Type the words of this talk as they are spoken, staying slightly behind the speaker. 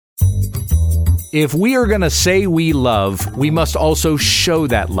If we are going to say we love, we must also show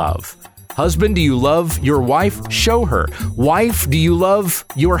that love. Husband, do you love your wife? Show her. Wife, do you love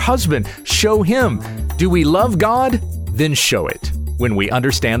your husband? Show him. Do we love God? Then show it when we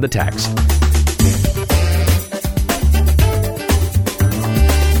understand the text.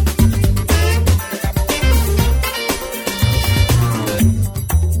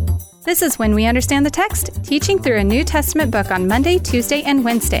 This is When We Understand the Text, teaching through a New Testament book on Monday, Tuesday, and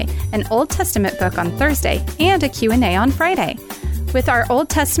Wednesday, an Old Testament book on Thursday, and a Q&A on Friday. With our Old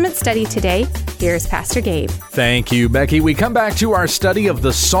Testament study today, here's Pastor Gabe. Thank you, Becky. We come back to our study of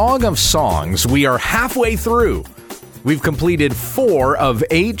the Song of Songs. We are halfway through. We've completed 4 of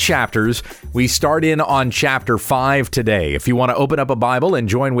 8 chapters. We start in on chapter 5 today. If you want to open up a Bible and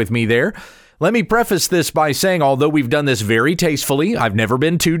join with me there, let me preface this by saying, although we've done this very tastefully, I've never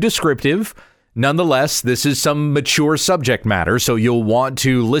been too descriptive. Nonetheless, this is some mature subject matter, so you'll want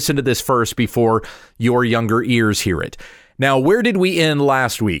to listen to this first before your younger ears hear it. Now, where did we end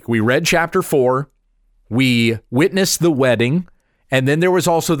last week? We read chapter 4, we witnessed the wedding, and then there was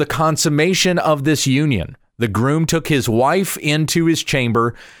also the consummation of this union. The groom took his wife into his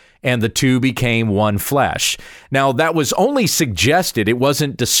chamber, and the two became one flesh. Now, that was only suggested. It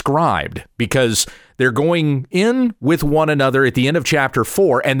wasn't described, because they're going in with one another at the end of chapter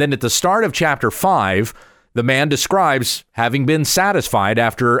 4, and then at the start of chapter 5, the man describes having been satisfied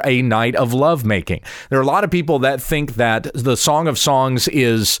after a night of lovemaking. There are a lot of people that think that the Song of Songs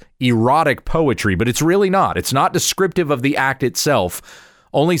is erotic poetry, but it's really not. It's not descriptive of the act itself,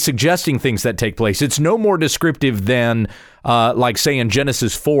 only suggesting things that take place. It's no more descriptive than, like say in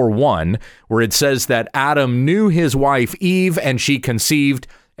Genesis 4:1, where it says that Adam knew his wife Eve and she conceived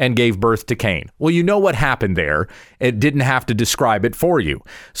and gave birth to Cain. Well, you know what happened there. It didn't have to describe it for you.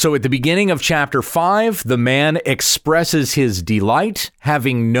 So at the beginning of chapter 5, the man expresses his delight,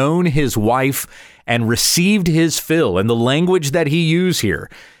 having known his wife and received his fill. And the language that he used here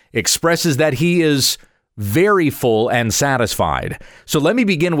expresses that he is very full and satisfied. So let me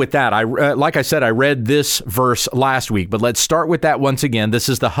begin with that. Like I said, I read this verse last week, but let's start with that once again. This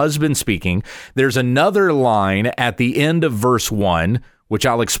is the husband speaking. There's another line at the end of verse 1, which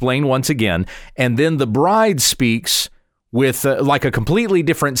I'll explain once again. And then the bride speaks with like a completely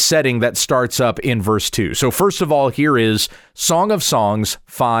different setting that starts up in verse 2. So first of all, here is Song of Songs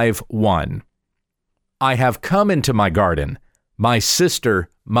 5:1. I have come into my garden, my sister,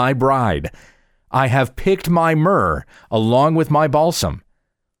 my bride. I have picked my myrrh along with my balsam.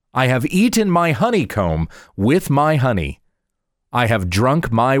 I have eaten my honeycomb with my honey. I have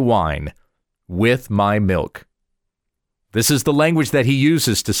drunk my wine with my milk. This is the language that he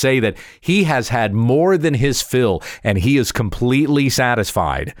uses to say that he has had more than his fill and he is completely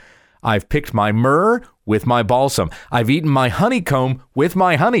satisfied. I've picked my myrrh with my balsam. I've eaten my honeycomb with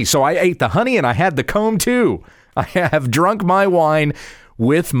my honey. So I ate the honey and I had the comb too. I have drunk my wine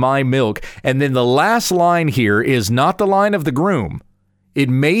with my milk. And then the last line here is not the line of the groom. It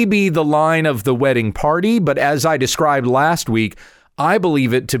may be the line of the wedding party, but as I described last week, I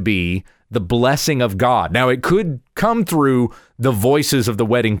believe it to be the blessing of God. Now, it could come through the voices of the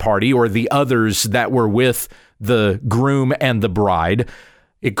wedding party or the others that were with the groom and the bride.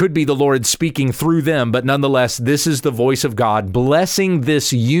 It could be the Lord speaking through them, but nonetheless, this is the voice of God blessing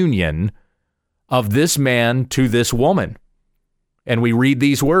this union of this man to this woman. And we read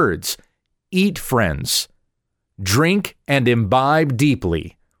these words, eat, friends, drink and imbibe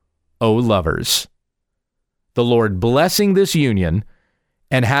deeply, O lovers. The Lord blessing this union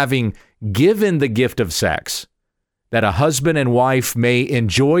and having given the gift of sex, that a husband and wife may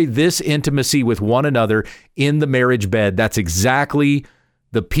enjoy this intimacy with one another in the marriage bed. That's exactly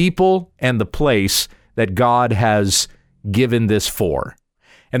the people and the place that God has given this for.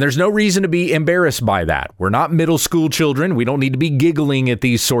 And there's no reason to be embarrassed by that. We're not middle school children. We don't need to be giggling at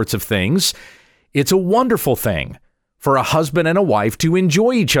these sorts of things. It's a wonderful thing for a husband and a wife to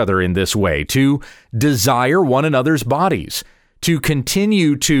enjoy each other in this way, to desire one another's bodies, to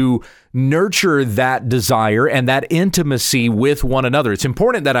continue to nurture that desire and that intimacy with one another. It's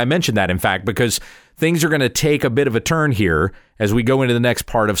important that I mention that, in fact, because things are going to take a bit of a turn here as we go into the next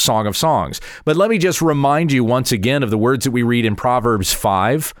part of Song of Songs. But let me just remind you once again of the words that we read in Proverbs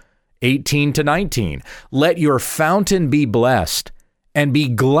 5:18-19. Let your fountain be blessed, and be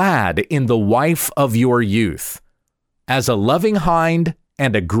glad in the wife of your youth. As a loving hind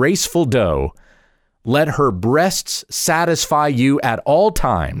and a graceful doe, let her breasts satisfy you at all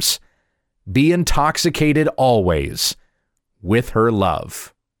times. Be intoxicated always with her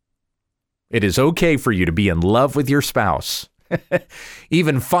love. It is okay for you to be in love with your spouse.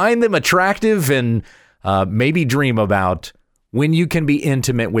 Even find them attractive and maybe dream about when you can be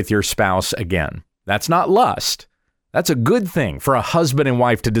intimate with your spouse again. That's not lust. That's a good thing for a husband and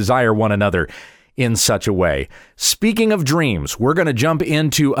wife to desire one another in such a way. Speaking of dreams, we're going to jump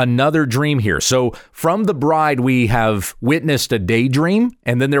into another dream here. So from the bride, we have witnessed a daydream,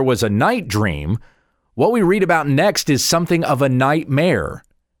 and then there was a night dream. What we read about next is something of a nightmare.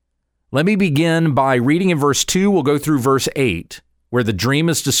 Let me begin by reading in verse 2. We'll go through verse 8, where the dream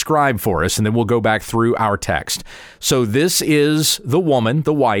is described for us, and then we'll go back through our text. So this is the woman,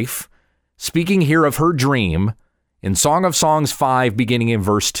 the wife, speaking here of her dream in Song of Songs 5, beginning in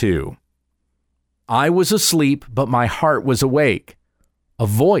verse 2. I was asleep, but my heart was awake. A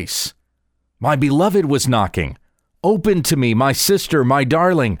voice. My beloved was knocking. Open to me, my sister, my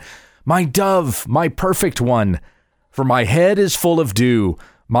darling, my dove, my perfect one. For my head is full of dew,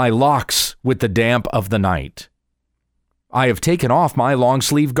 my locks with the damp of the night. I have taken off my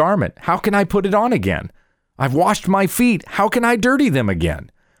long-sleeve garment. How can I put it on again? I've washed my feet. How can I dirty them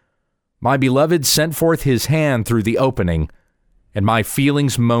again? My beloved sent forth his hand through the opening, and my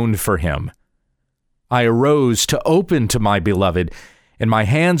feelings moaned for him. I arose to open to my beloved, and my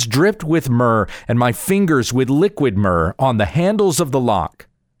hands dripped with myrrh, and my fingers with liquid myrrh on the handles of the lock.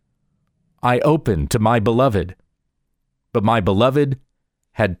 I opened to my beloved, but my beloved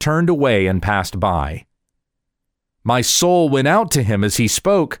had turned away and passed by. My soul went out to him as he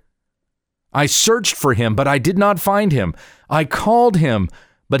spoke. I searched for him, but I did not find him. I called him,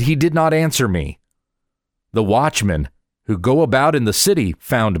 but he did not answer me. The watchmen who go about in the city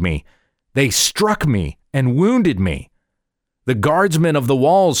found me. They struck me and wounded me. The guardsmen of the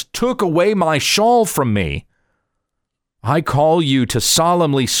walls took away my shawl from me. I call you to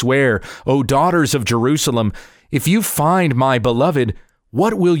solemnly swear, O daughters of Jerusalem, if you find my beloved,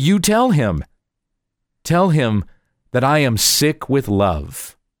 what will you tell him? Tell him that I am sick with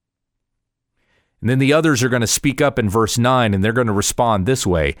love. And then the others are going to speak up in verse 9, and they're going to respond this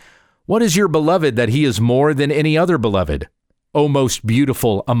way. What is your beloved that he is more than any other beloved? O most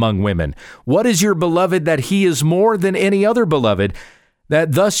beautiful among women. What is your beloved that he is more than any other beloved,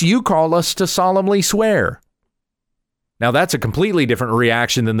 that thus you call us to solemnly swear? Now that's a completely different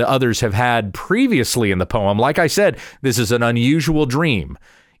reaction than the others have had previously in the poem. Like I said, this is an unusual dream,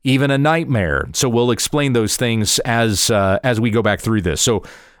 even a nightmare. So we'll explain those things as we go back through this. So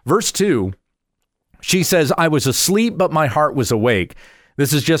verse 2, she says, I was asleep, but my heart was awake.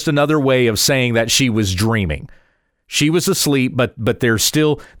 This is just another way of saying that she was dreaming. She was asleep, but there's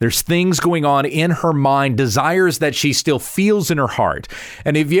things going on in her mind, desires that she still feels in her heart.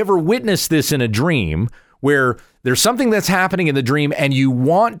 And have you ever witnessed this in a dream where there's something that's happening in the dream and you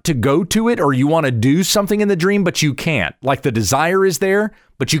want to go to it or you want to do something in the dream, but you can't? Like the desire is there,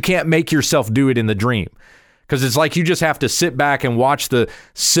 but you can't make yourself do it in the dream. Because it's like you just have to sit back and watch the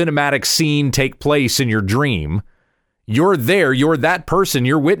cinematic scene take place in your dream. You're there, you're that person,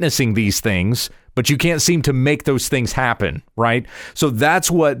 you're witnessing these things, but you can't seem to make those things happen, right? So that's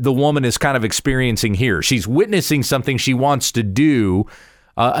what the woman is kind of experiencing here. She's witnessing something she wants to do,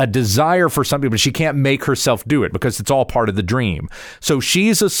 a desire for something, but she can't make herself do it because it's all part of the dream. So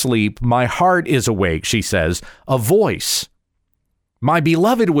she's asleep. My heart is awake, she says. A voice. My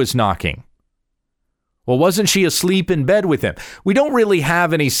beloved was knocking. Well, wasn't she asleep in bed with him? We don't really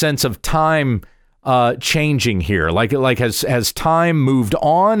have any sense of time changing here. Like has time moved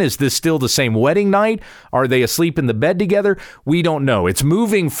on? Is this still the same wedding night? Are they asleep in the bed together? We don't know. It's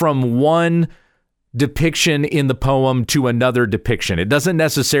moving from one depiction in the poem to another depiction. It doesn't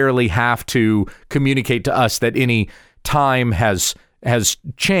necessarily have to communicate to us that any time has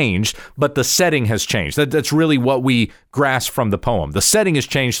changed, but the setting has changed. That's really what we grasp from the poem. The setting has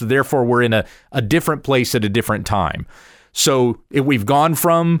changed, so therefore we're in a different place at a different time. So we've gone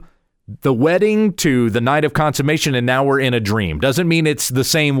from the wedding to the night of consummation, and now we're in a dream. Doesn't mean it's the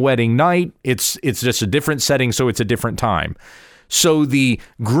same wedding night. It's just a different setting, so it's a different time. So the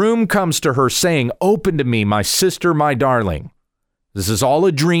groom comes to her saying, open to me, my sister, my darling. This is all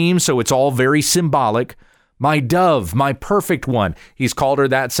a dream, so it's all very symbolic. My dove, my perfect one. He's called her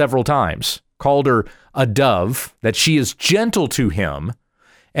that several times. Called her a dove, that she is gentle to him.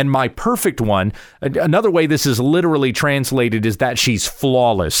 And my perfect one, another way this is literally translated is that she's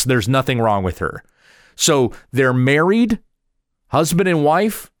flawless. There's nothing wrong with her. So they're married, husband and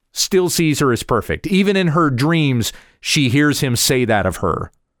wife, still sees her as perfect. Even in her dreams, she hears him say that of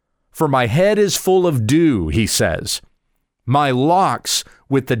her. For my head is full of dew, he says. My locks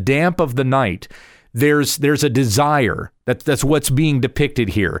with the damp of the night. There's a desire. That's what's being depicted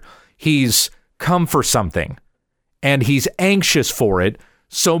here. He's come for something, and he's anxious for it,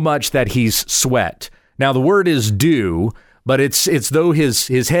 so much that he's sweat. Now, the word is dew, but it's though his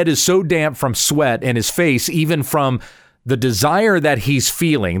head is so damp from sweat and his face, even from the desire that he's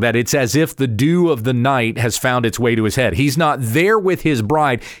feeling, that it's as if the dew of the night has found its way to his head. He's not there with his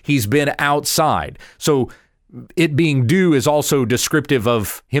bride. He's been outside. So it being dew is also descriptive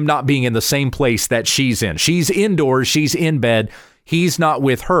of him not being in the same place that she's in. She's indoors. She's in bed. He's not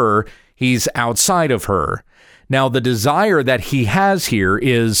with her. He's outside of her. Now, the desire that he has here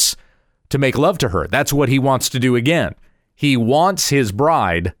is to make love to her. That's what he wants to do again. He wants his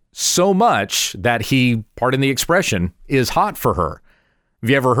bride so much that he, pardon the expression, is hot for her. Have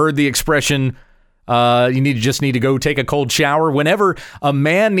you ever heard the expression, you just need to go take a cold shower? Whenever a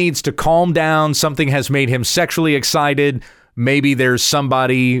man needs to calm down, something has made him sexually excited, maybe there's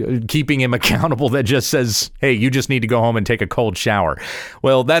somebody keeping him accountable that just says, hey, you just need to go home and take a cold shower.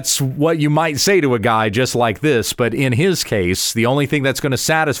 Well, that's what you might say to a guy just like this. But in his case, the only thing that's going to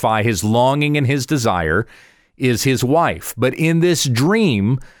satisfy his longing and his desire is his wife. But in this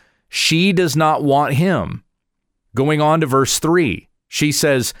dream, she does not want him. Going on to verse 3, she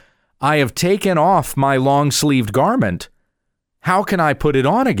says, I have taken off my long-sleeved garment. How can I put it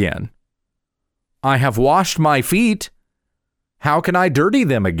on again? I have washed my feet. How can I dirty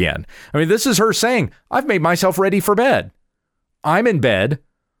them again? I mean, this is her saying, I've made myself ready for bed. I'm in bed.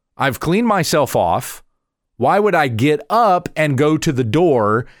 I've cleaned myself off. Why would I get up and go to the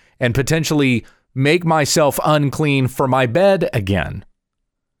door and potentially make myself unclean for my bed again?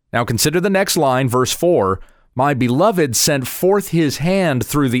 Now consider the next line, verse 4. My beloved sent forth his hand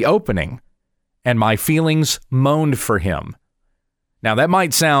through the opening, and my feelings moaned for him. Now that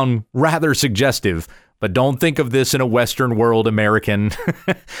might sound rather suggestive, but don't think of this in a Western world, American,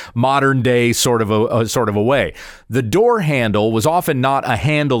 modern day sort of a way. The door handle was often not a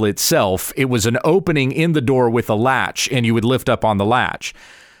handle itself. It was an opening in the door with a latch, and you would lift up on the latch.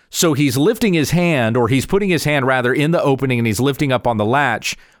 So he's lifting his hand, or he's putting his hand rather in the opening, and he's lifting up on the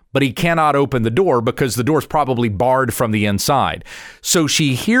latch, but he cannot open the door because the door's probably barred from the inside. So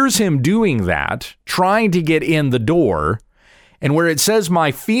she hears him doing that, trying to get in the door. And where it says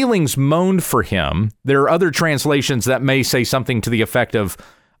my feelings moaned for him, there are other translations that may say something to the effect of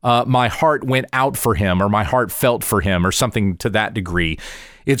my heart went out for him, or my heart felt for him, or something to that degree.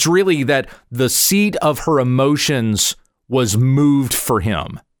 It's really that the seat of her emotions was moved for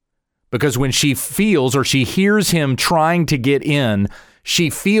him. Because when she feels, or she hears him trying to get in, she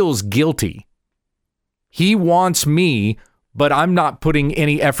feels guilty. He wants me, but I'm not putting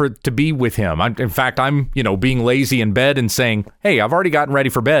any effort to be with him. In fact, I'm being lazy in bed and saying, hey, I've already gotten ready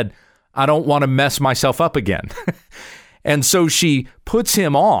for bed. I don't want to mess myself up again. And so she puts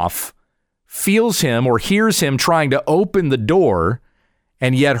him off, feels him or hears him trying to open the door,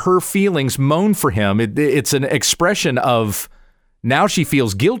 and yet her feelings moan for him. It's an expression of now she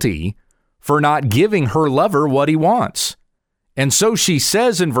feels guilty for not giving her lover what he wants. And so she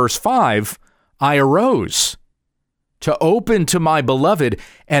says in verse 5, I arose to open to my beloved,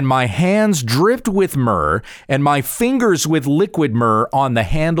 and my hands dripped with myrrh, and my fingers with liquid myrrh on the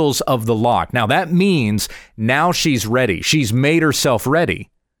handles of the lock. Now that means now she's ready. She's made herself ready.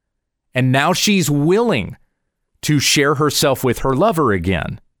 And now she's willing to share herself with her lover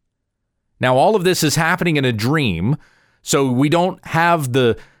again. Now all of this is happening in a dream, so we don't have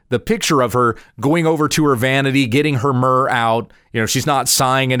the picture of her going over to her vanity, getting her myrrh out. She's not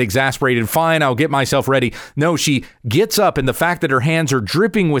sighing and exasperated. Fine, I'll get myself ready. No, she gets up, and the fact that her hands are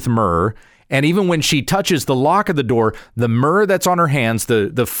dripping with myrrh, and even when she touches the lock of the door, the myrrh that's on her hands,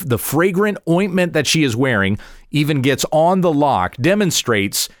 the fragrant ointment that she is wearing, even gets on the lock,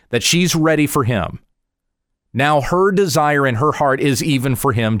 demonstrates that she's ready for him. Now her desire in her heart is even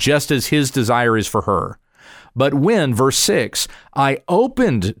for him, just as his desire is for her. But when, verse 6, I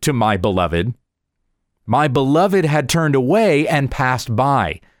opened to my beloved had turned away and passed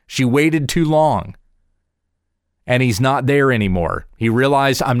by. She waited too long. And he's not there anymore. He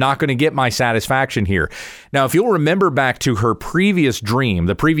realized, I'm not going to get my satisfaction here. Now, if you'll remember back to her previous dream,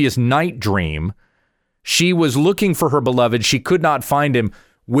 the previous night dream, she was looking for her beloved. She could not find him.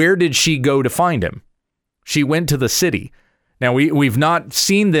 Where did she go to find him? She went to the city. Now, we've not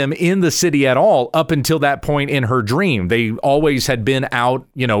seen them in the city at all up until that point in her dream. They always had been out,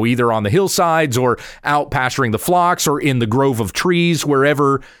 either on the hillsides or out pasturing the flocks or in the grove of trees,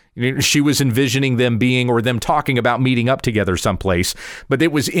 wherever she was envisioning them being, or them talking about meeting up together someplace. But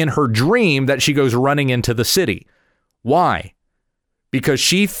it was in her dream that she goes running into the city. Why? Because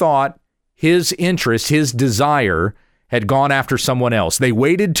she thought his interest, his desire had gone after someone else. They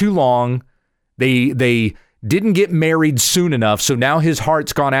waited too long. They didn't get married soon enough, so now his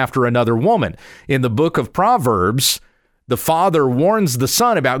heart's gone after another woman. In the book of Proverbs, the father warns the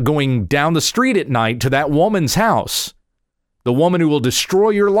son about going down the street at night to that woman's house, the woman who will destroy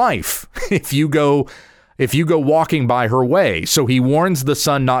your life if you go if you go walking by her way. So he warns the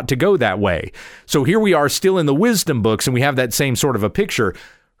son not to go that way. So here we are still in the wisdom books, and we have that same sort of a picture.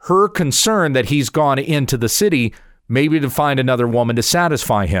 Her concern that he's gone into the city, maybe to find another woman to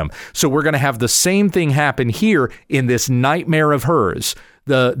satisfy him. So we're going to have the same thing happen here in this nightmare of hers.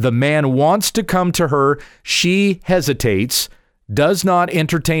 The man wants to come to her. She hesitates, does not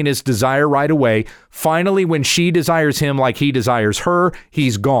entertain his desire right away. Finally, when she desires him like he desires her,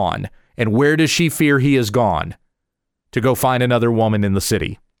 he's gone. And where does she fear he is gone? To go find another woman in the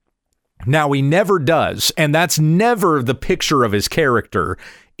city. Now, he never does, and that's never the picture of his character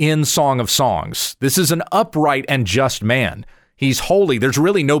in Song of Songs. This is an upright and just man. He's holy. There's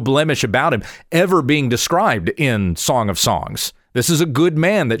really no blemish about him ever being described in Song of Songs. This is a good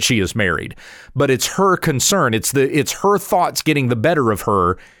man that she has married, but it's her concern. It's her thoughts getting the better of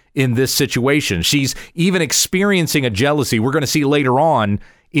her in this situation. She's even experiencing a jealousy. We're going to see later on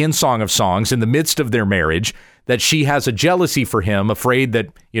in Song of Songs, in the midst of their marriage, that she has a jealousy for him, afraid that,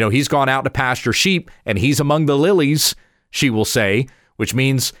 he's gone out to pasture sheep and he's among the lilies, she will say, which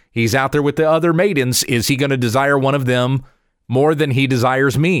means he's out there with the other maidens. Is he going to desire one of them more than he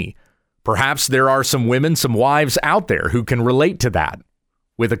desires me? Perhaps there are some women, some wives out there who can relate to that,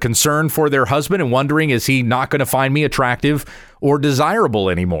 with a concern for their husband and wondering, is he not going to find me attractive or desirable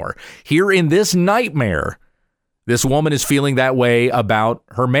anymore? Here in this nightmare, this woman is feeling that way about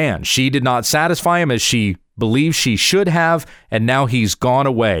her man. She did not satisfy him as she believed she should have, and now he's gone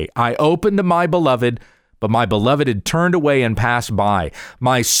away. I opened to my beloved, but my beloved had turned away and passed by.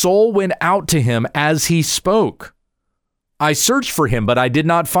 My soul went out to him as he spoke. I searched for him, but I did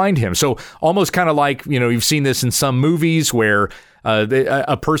not find him. So almost kind of like, you've seen this in some movies where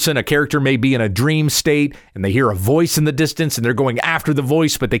a character may be in a dream state and they hear a voice in the distance and they're going after the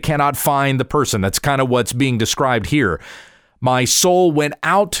voice, but they cannot find the person. That's kind of what's being described here. My soul went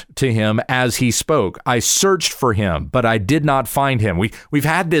out to him as he spoke. I searched for him, but I did not find him. We've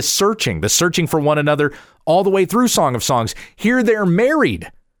had this searching for one another all the way through Song of Songs. Here they're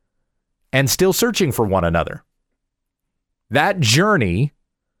married and still searching for one another. That journey,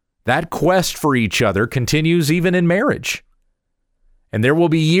 that quest for each other continues even in marriage. And there will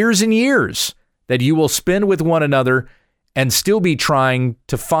be years and years that you will spend with one another and still be trying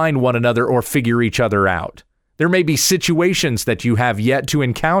to find one another or figure each other out. There may be situations that you have yet to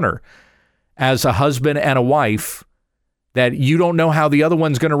encounter as a husband and a wife that you don't know how the other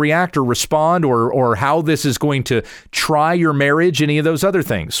one's going to react or respond, or how this is going to try your marriage, any of those other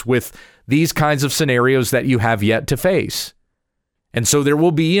things with these kinds of scenarios that you have yet to face. And so there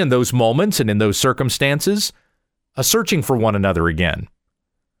will be, in those moments and in those circumstances, a searching for one another again,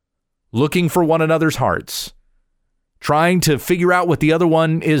 looking for one another's hearts, trying to figure out what the other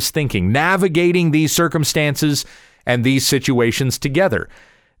one is thinking, navigating these circumstances and these situations together.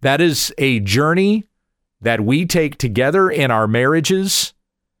 That is a journey that we take together in our marriages,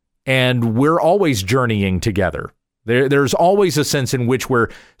 and we're always journeying together. There's always a sense in which we're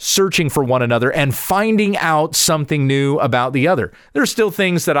searching for one another and finding out something new about the other. There's still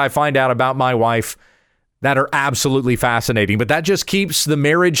things that I find out about my wife that are absolutely fascinating, but that just keeps the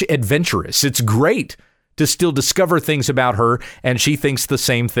marriage adventurous. It's great to still discover things about her, and she thinks the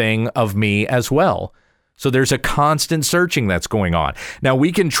same thing of me as well. So there's a constant searching that's going on. Now,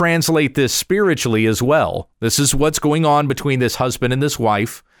 we can translate this spiritually as well. This is what's going on between this husband and this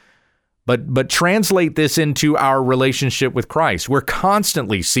wife. But translate this into our relationship with Christ. We're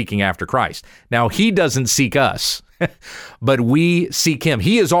constantly seeking after Christ. Now, he doesn't seek us, but we seek him.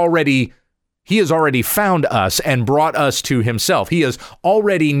 He has already found us and brought us to himself. He has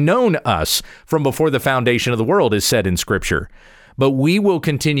already known us from before the foundation of the world, is said in Scripture. But we will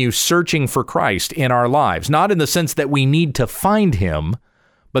continue searching for Christ in our lives, not in the sense that we need to find him,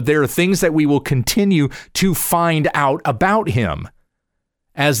 but there are things that we will continue to find out about him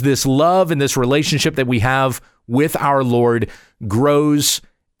as this love and this relationship that we have with our Lord grows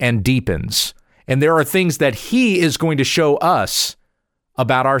and deepens. And there are things that he is going to show us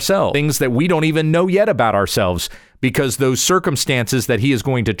about ourselves, things that we don't even know yet about ourselves, because those circumstances that he is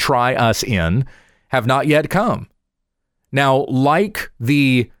going to try us in have not yet come. Now, like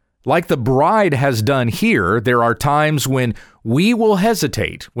the bride has done here, there are times when we will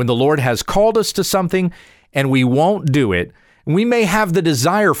hesitate, when the Lord has called us to something and we won't do it. We may have the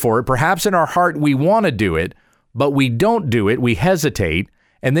desire for it. Perhaps in our heart we want to do it, but we don't do it. We hesitate,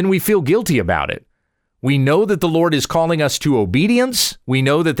 and then we feel guilty about it. We know that the Lord is calling us to obedience. We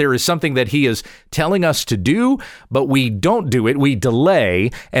know that there is something that he is telling us to do, but we don't do it. We delay,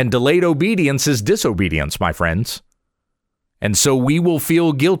 and delayed obedience is disobedience, my friends. And so we will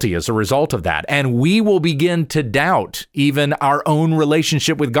feel guilty as a result of that, and we will begin to doubt even our own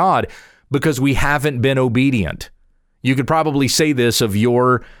relationship with God because we haven't been obedient. You could probably say this of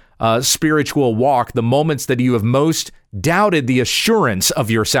your spiritual walk. The moments that you have most doubted the assurance of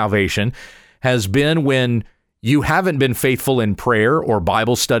your salvation has been when you haven't been faithful in prayer or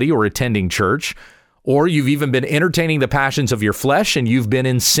Bible study or attending church, or you've even been entertaining the passions of your flesh and you've been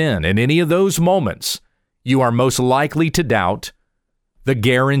in sin. In any of those moments, you are most likely to doubt the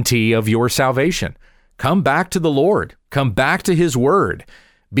guarantee of your salvation. Come back to the Lord. Come back to his word.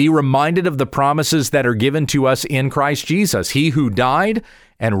 Be reminded of the promises that are given to us in Christ Jesus. He who died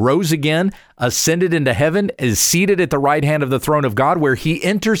and rose again, ascended into heaven, is seated at the right hand of the throne of God, where he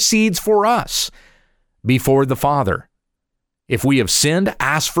intercedes for us before the Father. If we have sinned,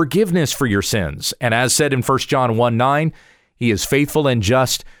 ask forgiveness for your sins. And as said in 1 John 1:9, he is faithful and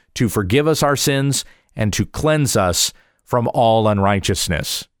just to forgive us our sins and to cleanse us from all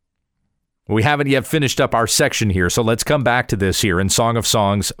unrighteousness. We haven't yet finished up our section here, so let's come back to this here in Song of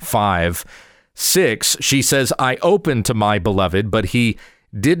Songs 5:6. She says, I opened to my beloved, but he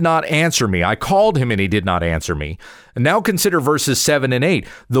did not answer me. I called him and he did not answer me. And now consider verses 7 and 8.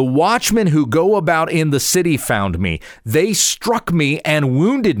 The watchmen who go about in the city found me. They struck me and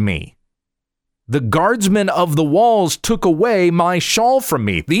wounded me. The guardsmen of the walls took away my shawl from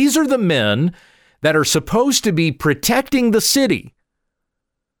me. These are the men that are supposed to be protecting the city.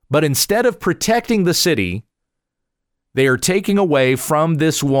 But instead of protecting the city, they are taking away from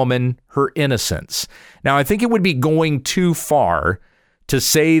this woman her innocence. Now, I think it would be going too far to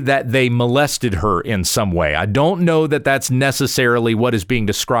say that they molested her in some way. I don't know that that's necessarily what is being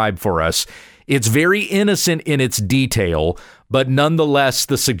described for us. It's very innocent in its detail, but nonetheless,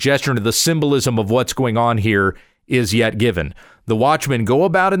 the suggestion or the symbolism of what's going on here is yet given. The watchmen go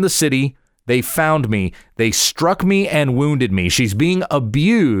about in the city. They found me. They struck me and wounded me. She's being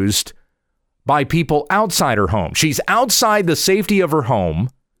abused by people outside her home. She's outside the safety of her home,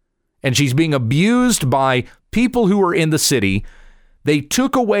 and she's being abused by people who are in the city. They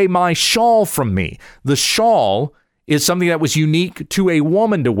took away my shawl from me. The shawl is something that was unique to a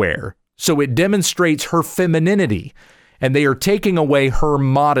woman to wear, so it demonstrates her femininity, and they are taking away her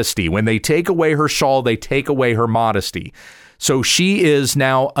modesty. When they take away her shawl, they take away her modesty. So she is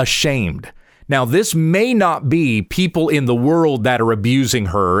now ashamed. Now, this may not be people in the world that are abusing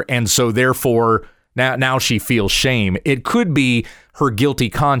her, and so therefore now she feels shame. It could be her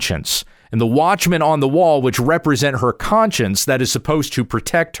guilty conscience. And the watchmen on the wall, which represent her conscience that is supposed to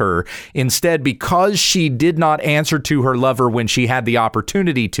protect her, instead, because she did not answer to her lover when she had the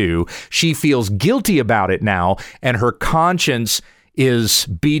opportunity to, she feels guilty about it now, and her conscience is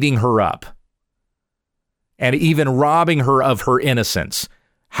beating her up and even robbing her of her innocence.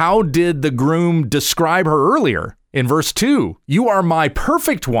 How did the groom describe her earlier? In verse 2, you are my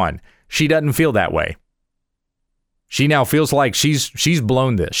perfect one. She doesn't feel that way. She now feels like she's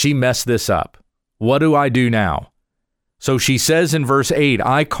blown this. She messed this up. What do I do now? So she says in verse 8,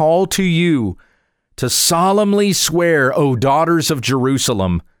 I call to you to solemnly swear, O daughters of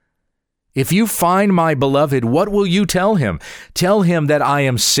Jerusalem, if you find my beloved, what will you tell him? Tell him that I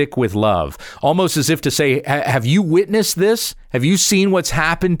am sick with love. Almost as if to say, have you witnessed this? Have you seen what's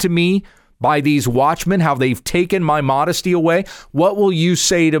happened to me by these watchmen, how they've taken my modesty away? What will you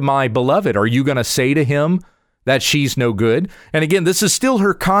say to my beloved? Are you going to say to him that she's no good? And again, this is still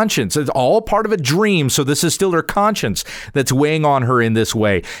her conscience. It's all part of a dream, so this is still her conscience that's weighing on her in this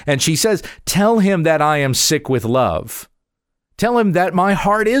way. And she says, tell him that I am sick with love. Tell him that my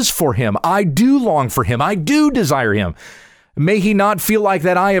heart is for him. I do long for him. I do desire him. May he not feel like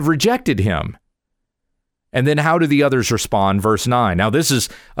that I have rejected him. And then how do the others respond? Verse 9. Now, this is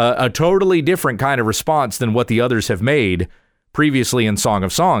a totally different kind of response than what the others have made previously in Song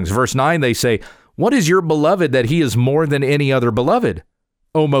of Songs. Verse 9, they say, what is your beloved that he is more than any other beloved,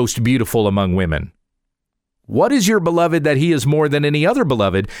 O most beautiful among women? What is your beloved that he is more than any other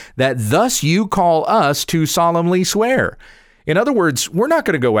beloved, that thus you call us to solemnly swear? In other words, we're not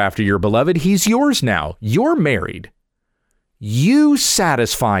going to go after your beloved. He's yours now. You're married. You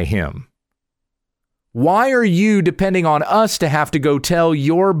satisfy him. Why are you depending on us to have to go tell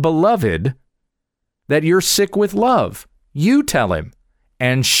your beloved that you're sick with love? You tell him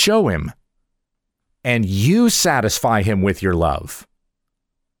and show him, and you satisfy him with your love.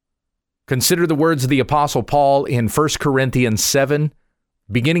 Consider the words of the Apostle Paul in 1 Corinthians 7,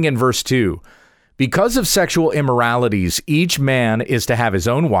 beginning in verse 2. Because of sexual immoralities, each man is to have his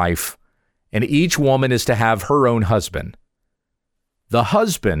own wife, and each woman is to have her own husband. The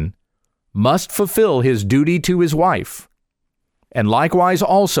husband must fulfill his duty to his wife, and likewise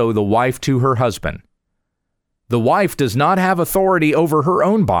also the wife to her husband. The wife does not have authority over her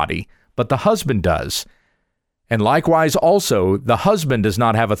own body, but the husband does. And likewise also, the husband does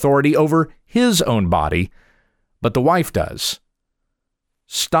not have authority over his own body, but the wife does.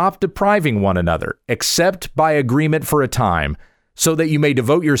 Stop depriving one another, except by agreement for a time, so that you may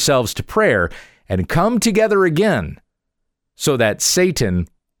devote yourselves to prayer and come together again, so that Satan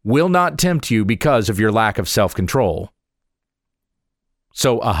will not tempt you because of your lack of self-control.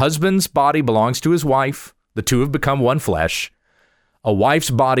 So a husband's body belongs to his wife. The two have become one flesh. A wife's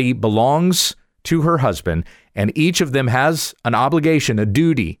body belongs to her husband, and each of them has an obligation, a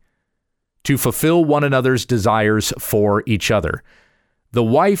duty, to fulfill one another's desires for each other. The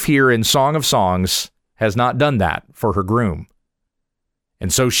wife here in Song of Songs has not done that for her groom.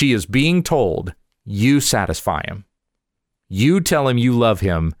 And so she is being told, you satisfy him. You tell him you love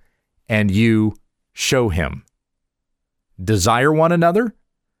him, and you show him. Desire one another,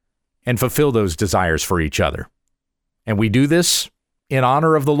 and fulfill those desires for each other. And we do this in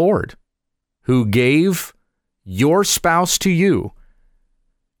honor of the Lord, who gave your spouse to you,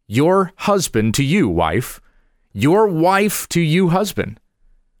 your husband to you, wife, your wife to you, husband.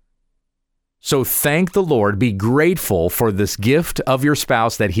 So thank the Lord, be grateful for this gift of your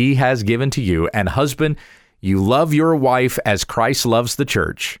spouse that he has given to you. And husband, you love your wife as Christ loves the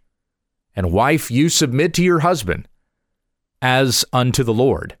church. And wife, you submit to your husband as unto the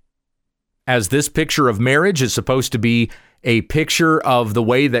Lord. As this picture of marriage is supposed to be a picture of the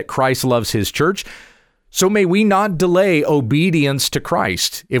way that Christ loves his church, so may we not delay obedience to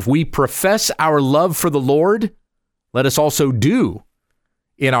Christ. If we profess our love for the Lord, let us also do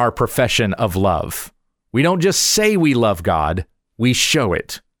in our profession of love. We don't just say we love God, we show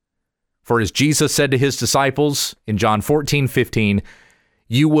it. For as Jesus said to his disciples in John 14:15,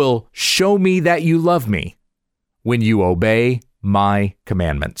 you will show me that you love me when you obey my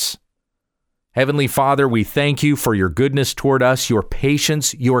commandments. Heavenly Father, we thank you for your goodness toward us, your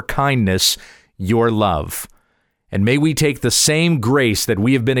patience, your kindness, your love. And may we take the same grace that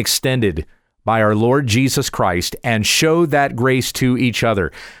we have been extended by our Lord Jesus Christ and show that grace to each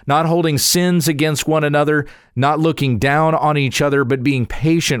other, not holding sins against one another, not looking down on each other, but being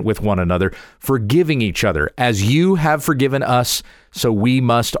patient with one another, forgiving each other. As you have forgiven us, so we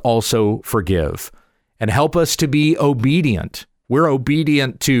must also forgive. And help us to be obedient. We're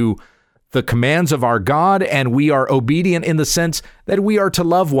obedient to the commands of our God, and we are obedient in the sense that we are to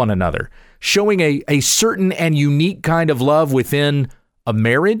love one another, showing a certain and unique kind of love within a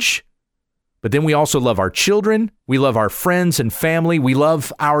marriage. But then we also love our children, we love our friends and family, we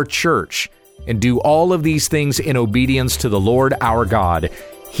love our church, and do all of these things in obedience to the Lord our God.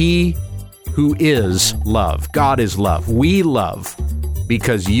 He who is love. God is love. We love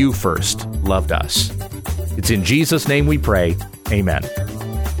because you first loved us. It's in Jesus' name we pray. Amen.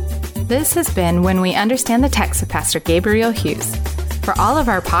 This has been When We Understand the Text with Pastor Gabriel Hughes. For all of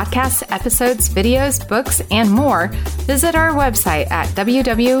our podcasts, episodes, videos, books, and more, visit our website at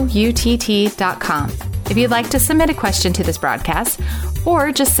www.utt.com. If you'd like to submit a question to this broadcast,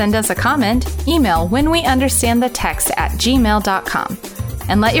 or just send us a comment, email whenweunderstandthetext@gmail.com.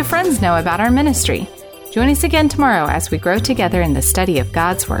 And let your friends know about our ministry. Join us again tomorrow as we grow together in the study of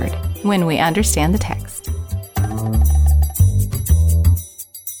God's Word, when we understand the text.